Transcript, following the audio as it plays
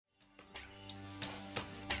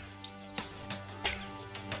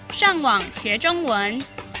上网学中文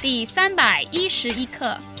第311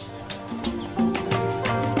课。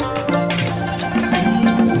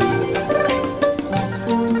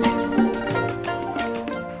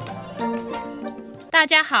大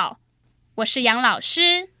家好，我是杨老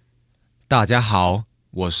师。大家好，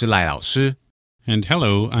我是赖老师。And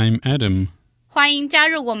hello, I'm Adam. 欢迎加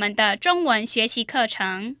入我们的中文学习课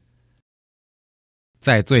程。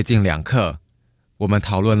在最近2课，我们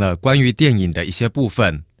讨论了关于电影的一些部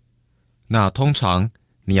分。那通常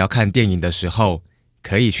你要看电影的时候，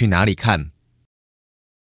可以去哪里看？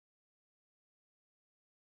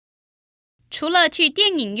除了去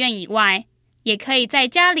电影院以外，也可以在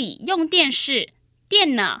家里用电视、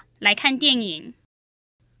电脑来看电影。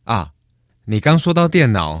啊，你刚说到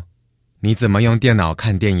电脑，你怎么用电脑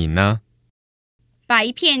看电影呢？把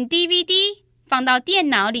一片 DVD 放到电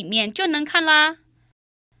脑里面就能看啦，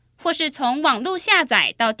或是从网络下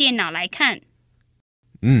载到电脑来看。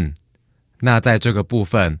那在这个部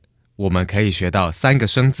分，我们可以学到3个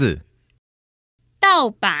生字。盗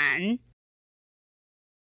版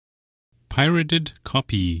Pirated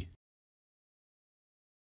copy.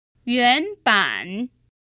 原版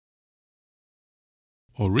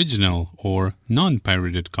Original or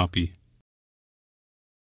non-pirated copy.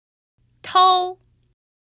 偷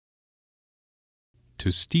To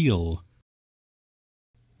steal.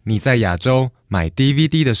 你在亚洲买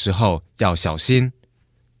DVD 的时候要小心，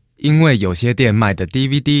因为有些店卖的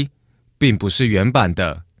DVD 并不是原版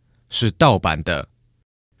的，是盗版的，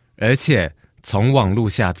而且从网络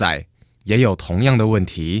下载也有同样的问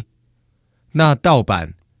题。那盗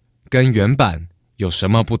版跟原版有什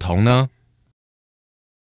么不同呢？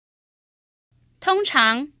通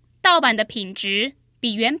常盗版的品质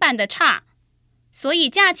比原版的差，所以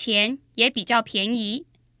价钱也比较便宜，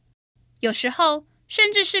有时候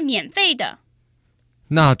甚至是免费的。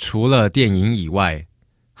那除了电影以外，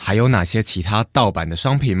还有哪些其他盗版的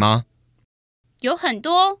商品吗？有很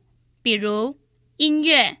多，比如音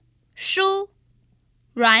乐、书、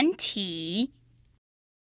软体。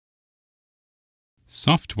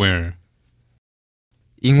Software.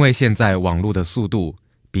 因为现在网络的速度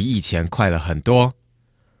比以前快了很多，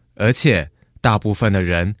而且大部分的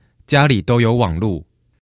人家里都有网络，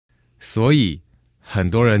所以很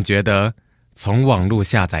多人觉得从网络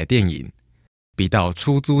下载电影比到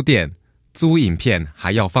出租店租影片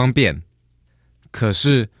还要方便。可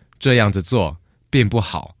是这样子做并不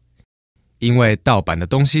好，因为盗版的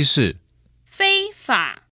东西是非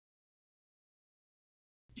法。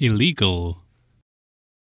Illegal.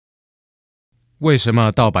 为什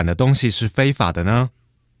么盗版的东西是非法的呢？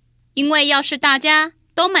因为要是大家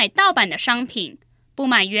都买盗版的商品，不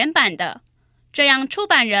买原版的，这样出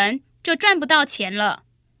版人就赚不到钱了。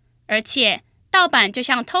而且盗版就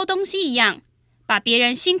像偷东西一样，把别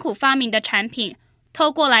人辛苦发明的产品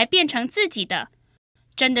偷过来变成自己的，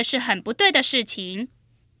真的是很不对的事情。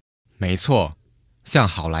没错，像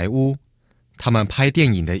好莱坞，他们拍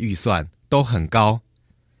电影的预算都很高，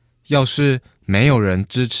要是没有人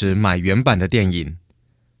支持买原版的电影，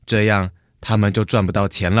这样他们就赚不到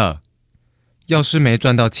钱了。要是没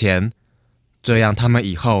赚到钱，这样他们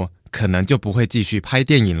以后可能就不会继续拍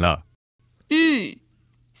电影了。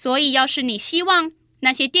所以要是你希望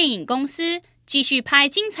那些电影公司继续拍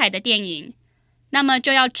精彩的电影，那么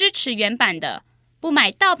就要支持原版的，不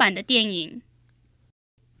买盗版的电影。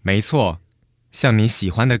没错，像你喜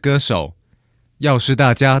欢的歌手，要是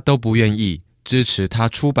大家都不愿意支持他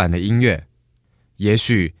出版的音乐，也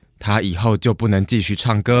许他以后就不能继续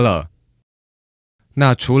唱歌了。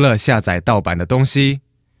那除了下载盗版的东西，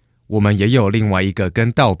我们也有另外一个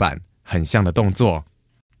跟盗版很像的动作。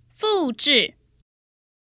复制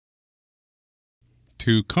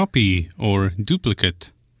To copy or duplicate.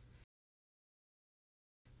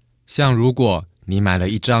 像如果你买了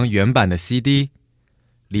一张原版的 CD，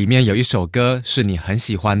 里面有一首歌是你很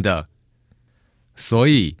喜欢的，所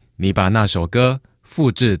以你把那首歌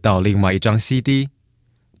复制到另外一张 CD，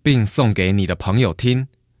 并送给你的朋友听，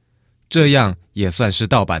这样也算是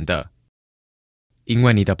盗版的，因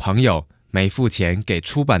为你的朋友没付钱给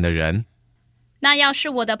出版的人。那要是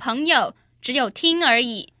我的朋友只有听而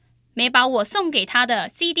已，没把我送给他的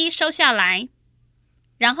CD 收下来，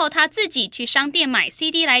然后他自己去商店买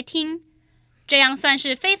CD 来听，这样算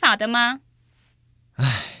是非法的吗？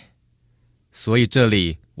所以这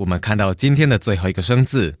里我们看到今天的最后一个生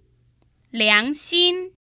字，良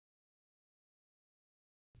心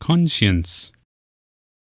Conscience.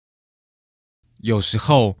 有时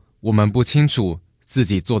候我们不清楚自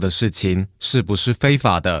己做的事情是不是非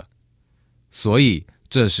法的，所以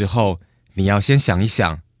这时候你要先想一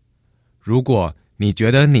想，如果你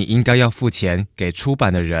觉得你应该要付钱给出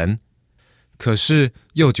版的人，可是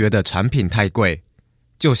又觉得产品太贵，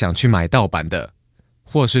就想去买盗版的，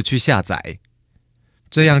或是去下载。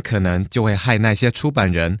这样可能就会害那些出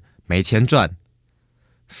版人没钱赚。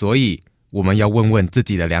所以我们要问问自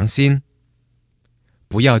己的良心，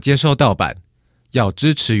不要接受盗版，要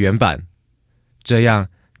支持原版，这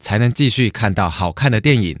样才能继续看到好看的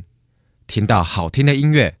电影，听到好听的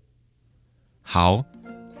音乐。好，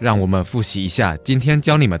让我们复习一下今天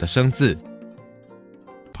教你们的生字。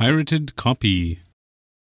Pirated copy.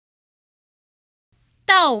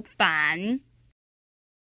 盗版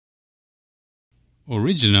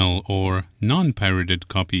Original or non-pirated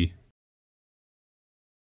copy.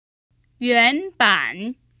 原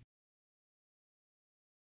版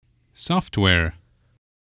Software.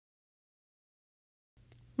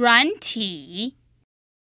 软体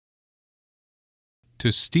To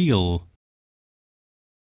steal.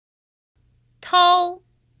 偷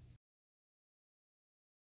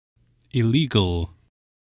Illegal.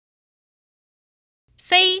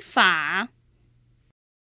 非法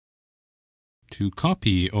To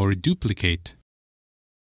copy or duplicate.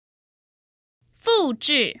 复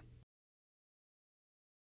制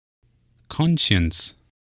Conscience.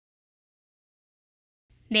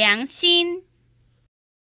 良心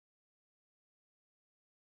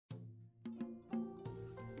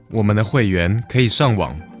我们的会员可以上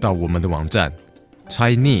网到我们的网站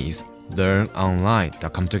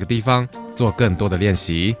ChineseLearnOnline.com 这个地方做更多的练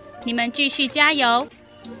习。你们继续加油！